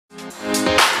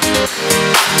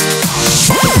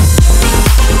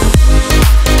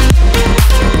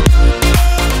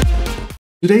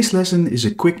Today's lesson is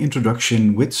a quick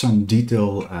introduction with some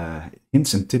detailed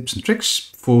hints and tips and tricks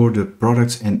for the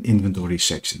products and inventory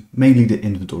section, mainly the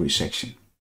inventory section.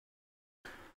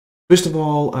 First of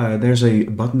all, there's a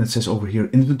button that says over here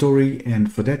inventory,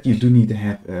 and for that you do need to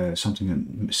have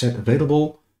something set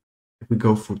available. If we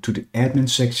go to the admin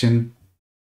section,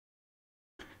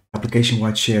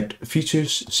 application-wide shared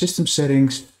features, system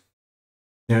settings,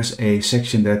 there's a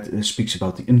section that speaks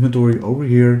about the inventory over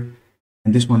here.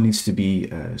 And this one needs to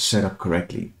be set up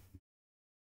correctly.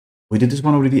 We did this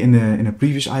one already in a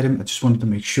previous item. I just wanted to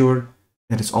make sure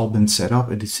that it's all been set up.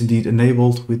 It is indeed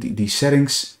enabled with these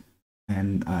settings.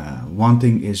 And one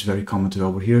thing is very commented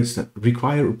over here is that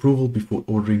require approval before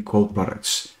ordering quote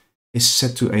products is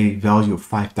set to a value of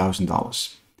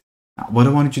 $5,000. Now, what I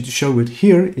wanted you to show with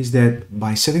here is that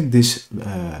by setting this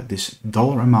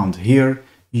dollar amount here,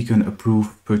 you can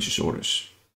approve purchase orders.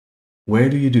 Where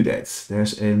do you do that?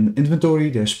 There's an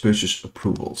inventory, there's purchase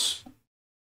approvals.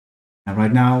 And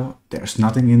right now, there's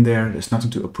nothing in there. There's nothing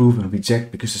to approve and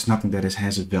reject because there's nothing that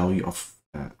has a value of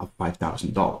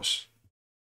 $5,000.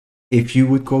 If you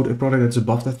would quote a product that's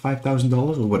above that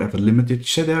 $5,000 or whatever limit that you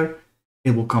set there,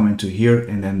 it will come into here,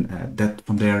 and then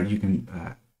from there you can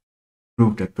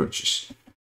approve that purchase.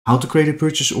 How to create a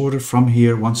purchase order from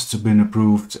here once it's been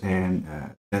approved,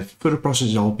 and that further process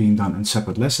is all being done in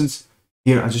separate lessons.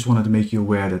 Here, I just wanted to make you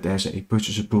aware that there's a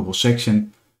purchase approval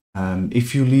section.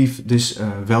 If you leave this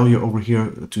value over here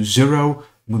to 0,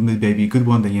 maybe a good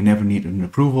one, then you never need an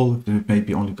approval. There may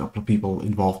be only a couple of people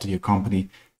involved in your company.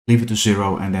 Leave it to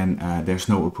 0, and then there's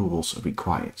no approvals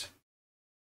required.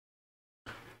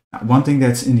 Now, one thing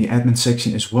that's in the admin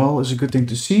section as well is a good thing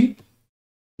to see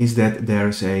is that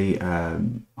there's a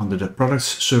under the products,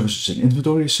 services, and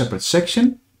inventory, a separate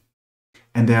section,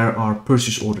 and there are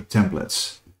purchase order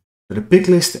templates. So the pick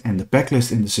list and the pack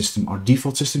list in the system are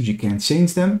default systems. You can't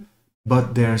change them,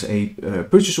 but there's a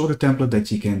purchase order template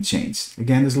that you can change.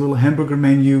 Again, there's a little hamburger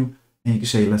menu, and you can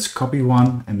say, let's copy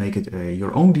one and make it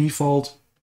your own default.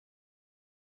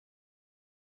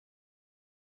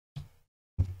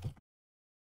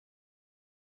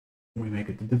 We make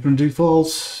it the different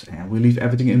defaults, and we leave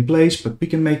everything in place, but we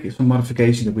can make some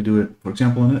modification that we do it, for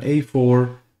example, on an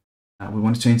A4. We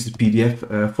want to change the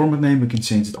PDF format name. We can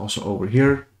change it also over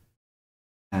here.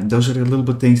 And those are the little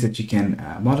bit things that you can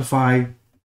modify.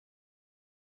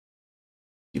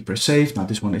 You press save. Now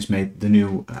this one is made the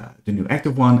new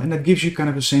active one, and that gives you kind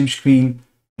of the same screen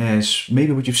as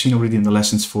maybe what you've seen already in the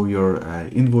lessons for your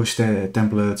invoice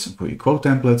templates and for your quote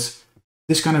templates.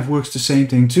 This kind of works the same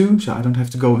thing too, so I don't have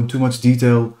to go into too much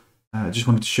detail. I just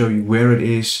wanted to show you where it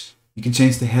is. You can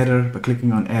change the header by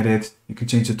clicking on edit. You can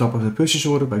change the top of the purchase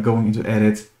order by going into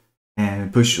edit,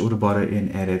 and purchase order body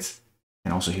in edit.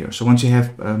 And also here. So once you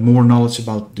have more knowledge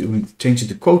about changing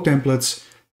the quote templates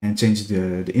and changing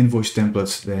the invoice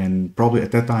templates, then probably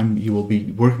at that time you will be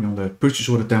working on the purchase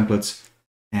order templates,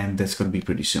 and that's going to be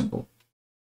pretty simple.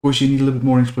 Of course, you need a little bit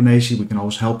more explanation. We can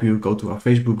always help you. Go to our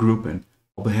Facebook group, and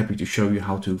I'll be happy to show you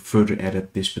how to further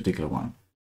edit this particular one.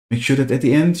 Make sure that at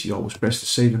the end you always press the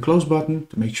save and close button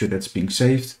to make sure that's being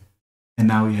saved. And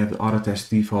now you have the Autotask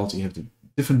default, you have the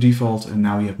different default, and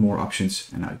now you have more options,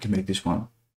 and now you can make this one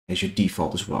as your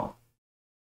default as well.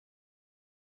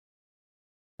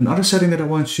 Another setting that I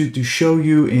want you to show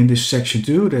you in this section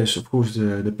too, there's of course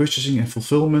the purchasing and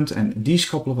fulfillment, and these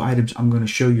couple of items I'm going to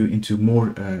show you into more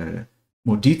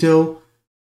detail.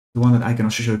 The one that I can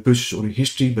also show you purchase order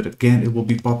history, but again it will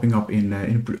be popping up in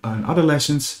other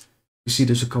lessons. You see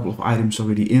there's a couple of items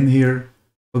already in here,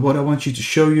 but what I want you to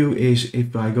show you is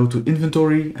if I go to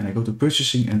inventory and I go to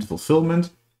purchasing and fulfillment.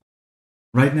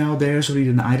 Right now, there's already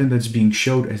an item that's being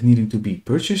showed as needing to be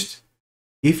purchased.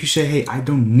 If you say, hey, I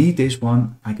don't need this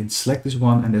one, I can select this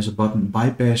one, and there's a button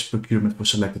bypass procurement for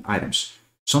selected items.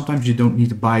 Sometimes you don't need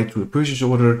to buy it through a purchase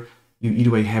order. You either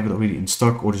way have it already in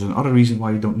stock, or there's another reason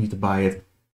why you don't need to buy it.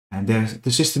 And the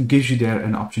system gives you there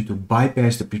an option to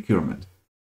bypass the procurement.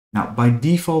 Now, by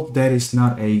default, that is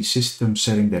not a system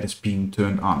setting that is being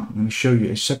turned on. I'm going to show you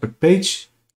a separate page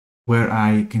where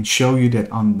I can show you that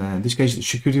on, in this case, the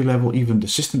security level, even the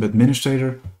system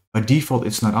administrator, by default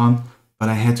it's not on, but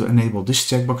I had to enable this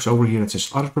checkbox over here that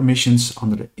says other permissions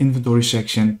under the inventory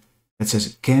section that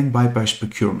says can bypass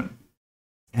procurement.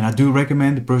 And I do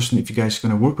recommend the person, if you guys are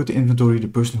going to work with the inventory, the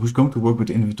person who's going to work with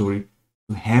the inventory,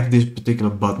 to have this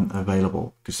particular button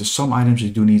available, because there's some items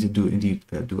you do need to do indeed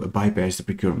do a bypass the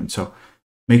procurement. So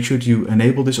make sure that you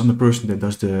enable this on the person that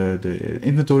does the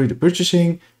inventory, the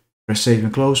purchasing. Press save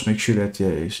and close, make sure that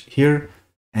is here,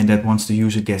 and that once the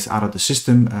user gets out of the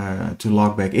system to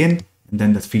log back in, and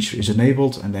then that feature is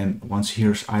enabled, and then once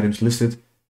here's items listed,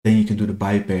 then you can do the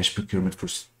bypass procurement for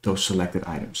those selected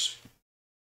items.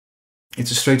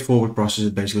 It's a straightforward process.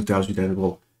 It basically tells you that it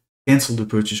will cancel the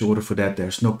purchase order for that.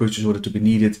 There's no purchase order to be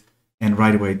needed, and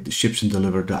right away it ships and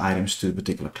delivers the items to a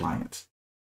particular client.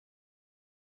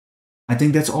 I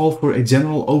think that's all for a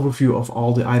general overview of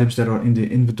all the items that are in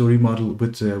the inventory model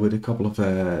with a couple of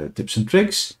tips and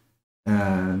tricks.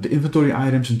 The inventory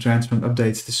items and transfer and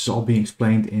updates, this is all being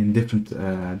explained in different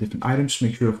items.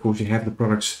 Make sure, of course, you have the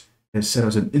products set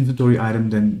as an inventory item,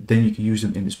 then you can use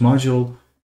them in this module.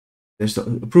 There's the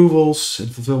approvals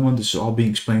and fulfillment. This is all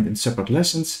being explained in separate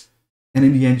lessons. And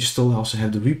in the end, you still also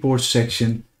have the reports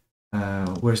section,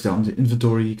 whereas on the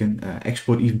inventory, you can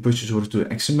export even purchase orders to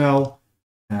XML.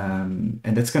 And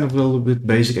that's kind of a little bit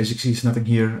basic. As you can see, it's nothing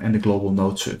here, and the global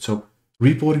node search. So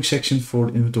reporting section for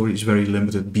inventory is very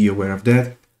limited. Be aware of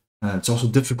that. It's also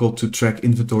difficult to track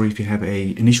inventory if you have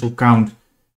a initial count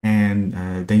and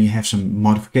then you have some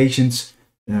modifications.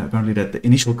 Apparently that the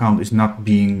initial count is not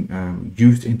being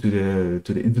used into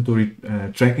the inventory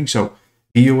tracking. So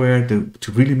be aware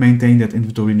to really maintain that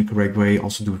inventory in the correct way.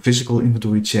 Also do physical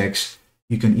inventory checks.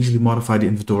 You can easily modify the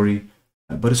inventory,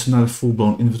 but it's not a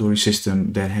full-blown inventory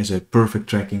system that has a perfect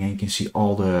tracking and you can see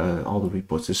all the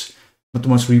reports. There's not too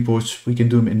much reports. We can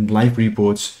do them in live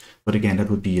reports, but again, that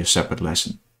would be a separate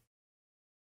lesson.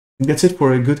 And that's it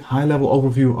for a good high-level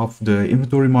overview of the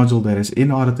inventory module that is in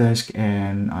Autotask,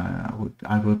 and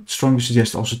I would strongly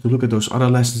suggest also to look at those other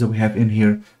lessons that we have in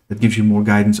here that gives you more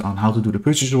guidance on how to do the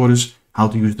purchase orders, how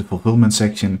to use the fulfillment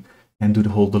section, and do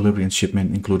the whole delivery and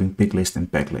shipment, including pick list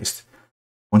and pack list.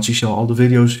 Once you show all the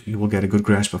videos, you will get a good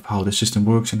grasp of how the system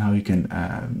works and how you can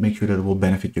make sure that it will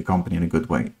benefit your company in a good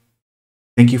way.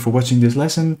 Thank you for watching this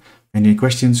lesson. Any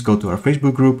questions, go to our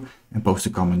Facebook group and post a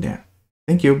comment there.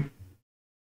 Thank you.